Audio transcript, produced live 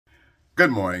Good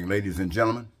morning, ladies and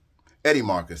gentlemen. Eddie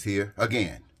Marcus here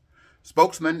again,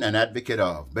 spokesman and advocate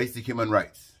of basic human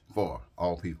rights for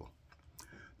all people.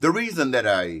 The reason that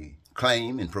I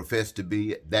claim and profess to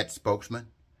be that spokesman,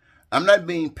 I'm not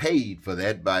being paid for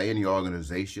that by any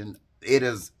organization. It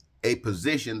is a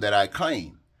position that I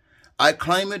claim. I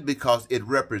claim it because it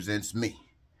represents me.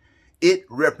 It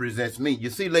represents me. You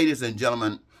see, ladies and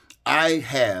gentlemen, I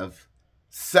have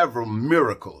several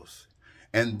miracles,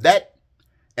 and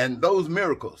those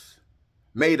miracles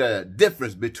made a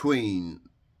difference between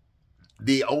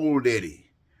the old Eddie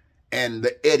and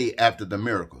the Eddie after the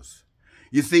miracles.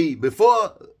 You see,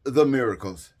 before the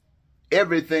miracles,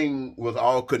 everything was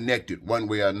all connected one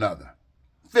way or another,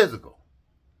 physical.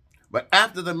 But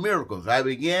after the miracles, I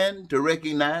began to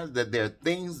recognize that there are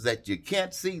things that you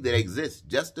can't see that exist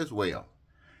just as well.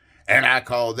 And I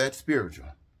call that spiritual.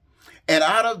 And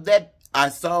out of that, I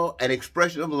saw an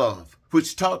expression of love,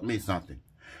 which taught me something.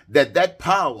 That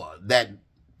power,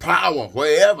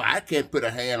 wherever, I can't put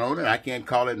a hand on it. I can't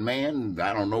call it man.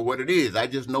 I don't know what it is. I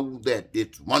just know that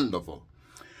it's wonderful.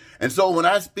 And so when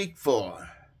I speak for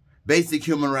basic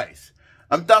human rights,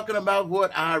 I'm talking about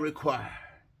what I require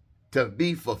to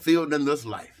be fulfilled in this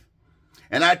life.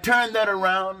 And I turn that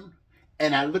around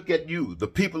and I look at you, the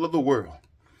people of the world,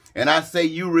 and I say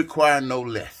you require no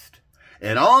less.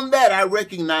 And on that, I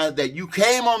recognize that you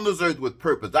came on this earth with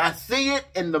purpose. I see it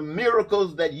in the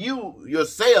miracles that you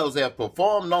yourselves have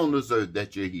performed on this earth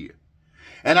that you're here.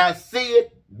 And I see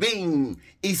it being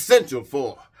essential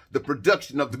for the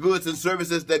production of the goods and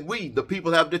services that we, the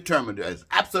people, have determined as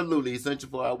absolutely essential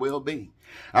for our well-being.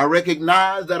 I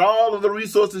recognize that all of the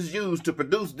resources used to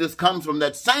produce this comes from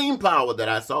that same power that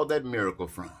I saw that miracle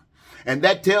from. And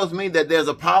that tells me that there's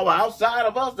a power outside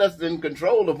of us that's in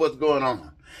control of what's going on.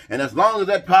 And as long as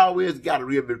that power is, gotta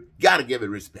give it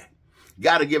respect.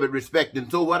 Gotta give it respect.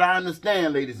 And so what I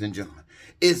understand, ladies and gentlemen,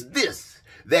 is this,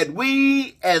 that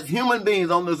we as human beings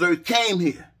on this earth came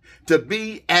here to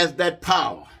be as that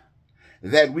power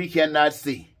that we cannot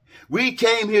see. We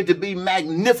came here to be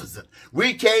magnificent.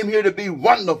 We came here to be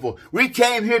wonderful. We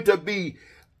came here to be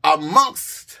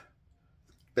amongst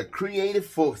the creative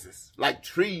forces, like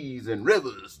trees and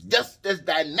rivers, just as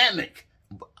dynamic.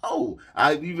 Oh,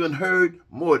 I've even heard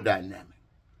more dynamic.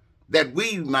 That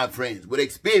we, my friends, would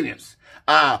experience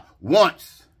our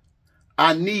wants,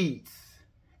 our needs,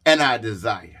 and our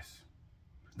desires.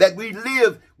 That we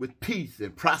live with peace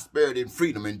and prosperity and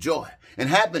freedom and joy and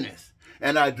happiness.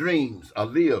 And our dreams are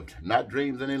lived, not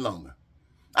dreams any longer.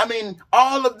 I mean,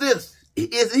 all of this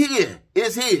is here.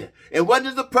 And what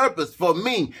is the purpose for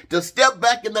me to step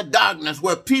back in the darkness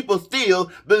where people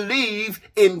still believe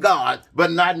in God,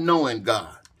 but not knowing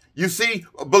God? You see,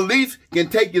 belief can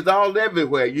take you all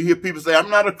everywhere. You hear people say, I'm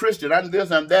not a Christian, I'm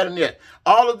this, I'm that, and that.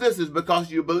 All of this is because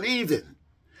you believe it.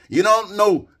 You don't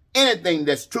know anything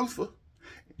that's truthful.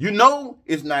 You know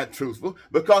it's not truthful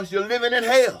because you're living in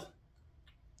hell.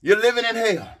 You're living in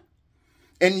hell.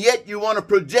 And yet you want to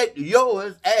project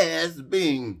yours as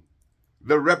being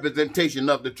the representation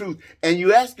of the truth. And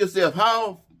you ask yourself,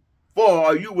 how far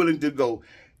are you willing to go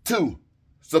to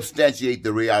substantiate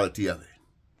the reality of it?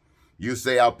 You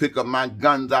say, I'll pick up my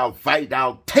guns, I'll fight,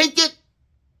 I'll take it.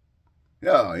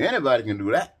 Yeah, anybody can do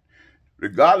that.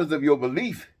 Regardless of your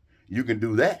belief, you can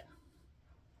do that.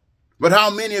 But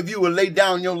how many of you will lay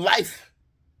down your life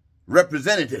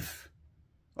representative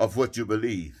of what you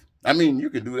believe? I mean,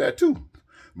 you can do that too.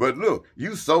 But look,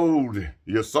 you sold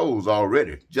your souls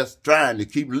already, just trying to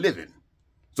keep living.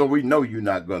 So we know you're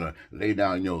not going to lay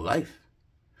down your life.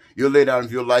 You'll lay down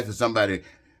your life if somebody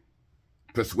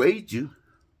persuades you.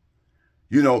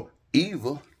 You know,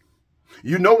 evil.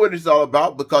 You know what it's all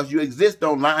about because you exist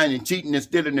on lying and cheating and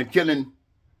stealing and killing,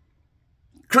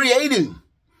 creating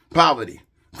poverty,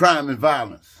 crime and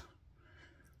violence,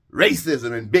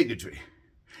 racism and bigotry.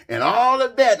 And all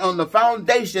of that on the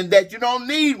foundation that you don't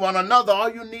need one another. All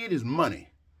you need is money.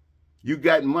 You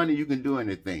got money, you can do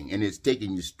anything. And it's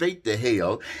taking you straight to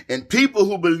hell. And people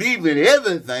who believe in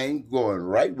everything going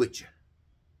right with you.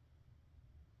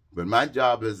 But my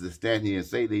job is to stand here and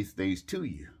say these things to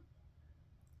you.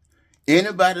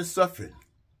 Anybody suffering,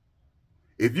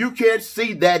 if you can't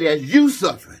see that as you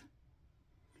suffering,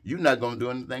 you're not going to do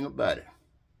anything about it.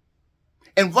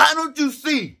 And why don't you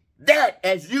see that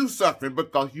as you suffering?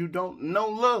 Because you don't know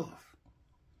love.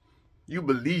 You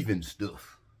believe in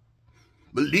stuff.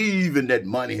 Believing that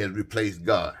money has replaced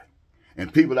God.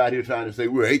 And people out here trying to say,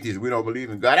 we're atheists, we don't believe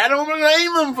in God. I don't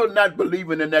blame them for not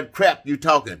believing in that crap you're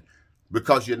talking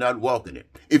because you're not walking it.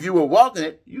 If you were walking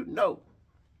it, you'd know.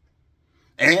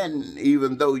 And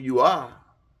even though you are,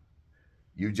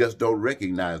 you just don't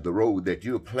recognize the role that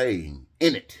you're playing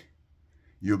in it.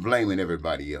 you're blaming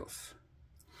everybody else.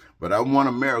 But I want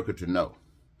America to know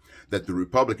that the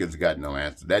Republicans got no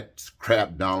answer. That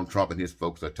crap Donald Trump and his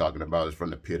folks are talking about is from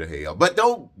the pit of hell. But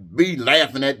don't be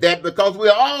laughing at that, because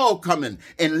we're all coming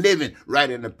and living right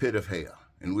in the pit of hell.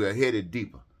 And we're headed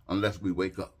deeper unless we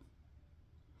wake up.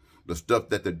 The stuff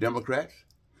that the Democrats,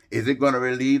 is it going to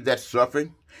relieve that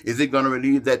suffering? Is it going to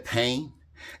relieve that pain?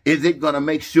 Is it going to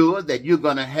make sure that you're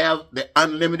going to have the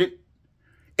unlimited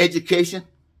education,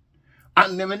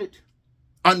 unlimited,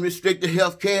 unrestricted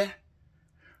health care,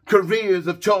 careers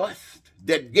of choice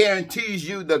that guarantees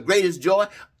you the greatest joy?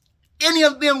 Any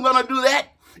of them going to do that?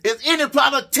 Is any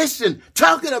politician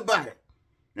talking about it?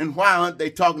 And why aren't they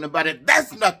talking about it?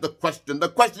 That's not the question. The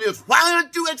question is, why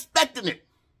aren't you expecting it?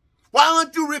 Why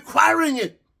aren't you requiring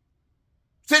it?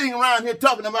 Sitting around here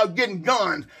talking about getting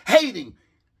guns, hating.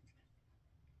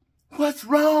 What's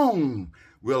wrong?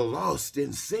 We're lost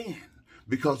in sin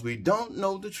because we don't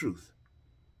know the truth.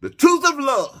 The truth of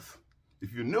love.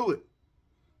 If you knew it,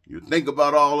 you think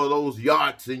about all of those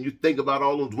yachts and you think about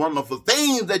all those wonderful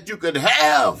things that you could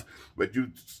have, but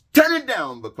you turn it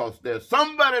down because there's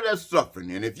somebody that's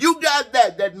suffering. And if you got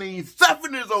that, that means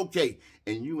suffering is okay,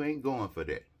 and you ain't going for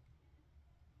that.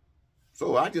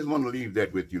 So I just want to leave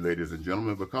that with you, ladies and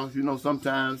gentlemen, because, you know,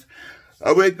 sometimes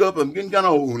I wake up, I'm getting kind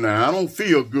of old now. I don't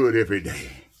feel good every day.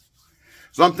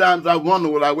 Sometimes I wonder,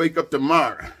 will I wake up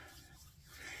tomorrow?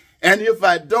 And if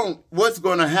I don't, what's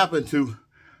going to happen to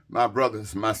my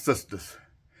brothers, my sisters?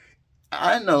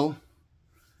 I know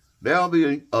there'll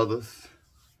be others,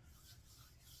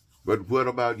 but what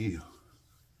about you?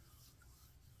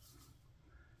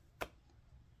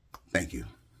 Thank you.